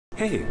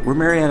Hey, we're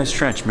Marianas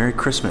Trench. Merry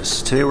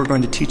Christmas. Today we're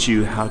going to teach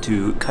you how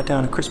to cut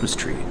down a Christmas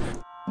tree.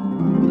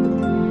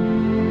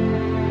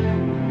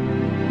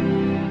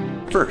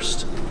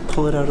 First,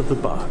 pull it out of the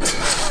box.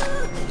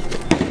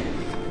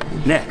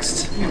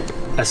 Next,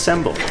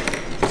 assemble.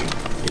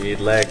 You need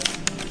legs.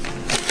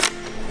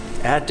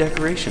 Add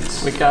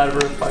decorations. We got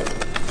a fight.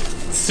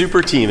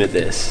 Super team at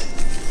this.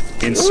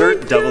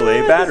 Insert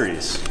AA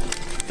batteries.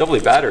 AA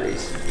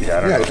batteries? Yeah,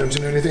 I don't know. Don't you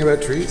know anything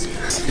about trees?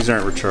 These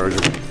aren't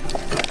rechargeable.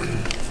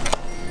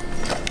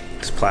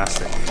 It's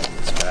plastic.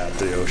 It's bad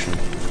for the ocean.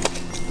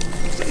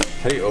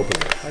 How do you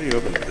open it? How do you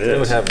open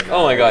this?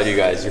 Oh my god, you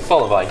guys, you're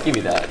full of eye. Give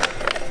me that.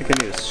 I think I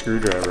need a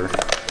screwdriver.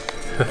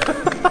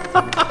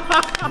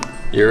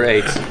 You're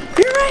right.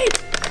 You're right!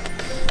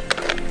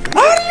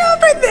 How do you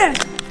open this?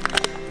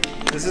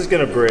 This is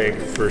gonna break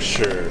for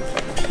sure.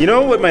 You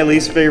know what my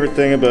least favorite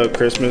thing about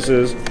Christmas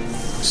is?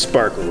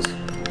 Sparkles.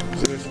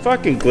 So there's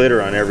fucking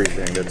glitter on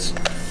everything that's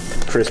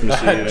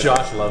Christmassy.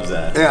 Josh loves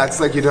that. Yeah,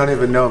 it's like you don't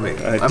even know me.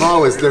 There's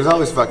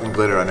always fucking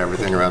glitter on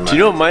everything around my Do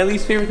you know what my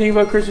least favorite thing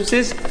about Christmas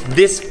is?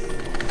 This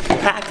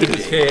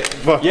package.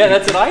 Yeah,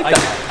 that's what I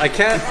thought.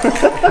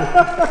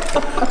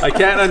 I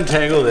can't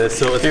untangle this,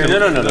 so it's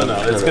gonna,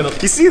 no. It's gonna.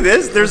 You see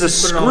this? There's a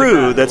just put it on like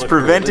screw that. that's Look,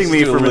 preventing let's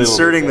me do a from little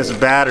inserting bit. this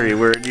battery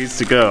where it needs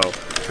to go.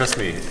 Trust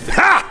me.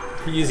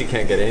 Ha! You easy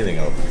can't get anything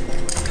out.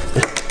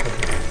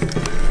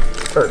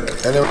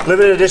 Perfect. And then,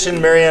 Limited edition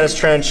Marianas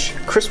Trench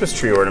Christmas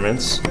tree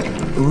ornaments.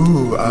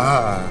 ooh,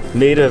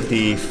 Made of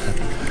the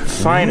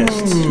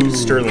finest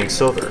sterling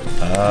silver.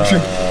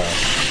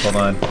 Hold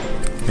on.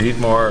 We need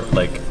more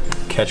like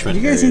catchment.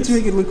 You guys need to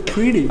make it look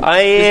pretty. I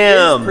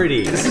am.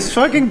 pretty. This is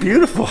fucking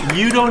beautiful.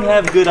 You don't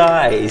have good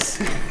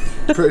eyes.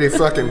 pretty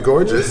fucking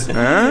gorgeous.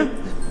 Huh?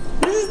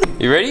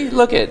 You ready?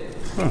 Look it.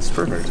 Oh, it's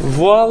perfect.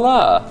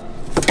 Voila.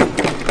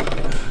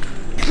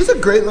 This is a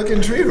great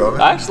looking tree,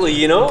 Roman. Actually,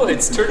 you know,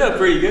 it's turned out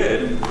pretty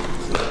good.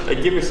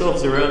 Give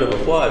yourselves a round of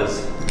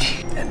applause.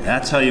 And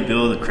that's how you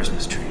build a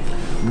Christmas tree.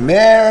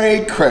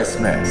 Merry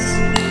Christmas.